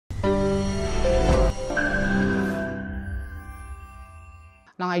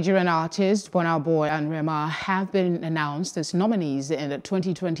Nigerian artists Burna Boy and Rema have been announced as nominees in the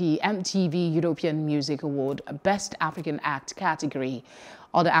 2020 MTV European Music Award Best African Act category.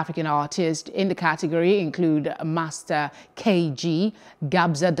 Other African artists in the category include Master KG,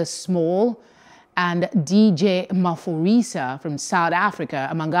 Gabza the Small, and DJ Maforisa from South Africa,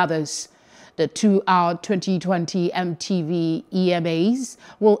 among others. The 2-hour 2020 MTV EMAs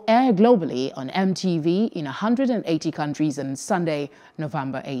will air globally on MTV in 180 countries on Sunday,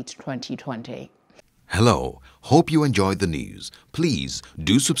 November 8, 2020. Hello, hope you enjoyed the news. Please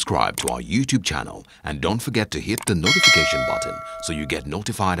do subscribe to our YouTube channel and don't forget to hit the notification button so you get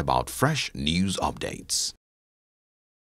notified about fresh news updates.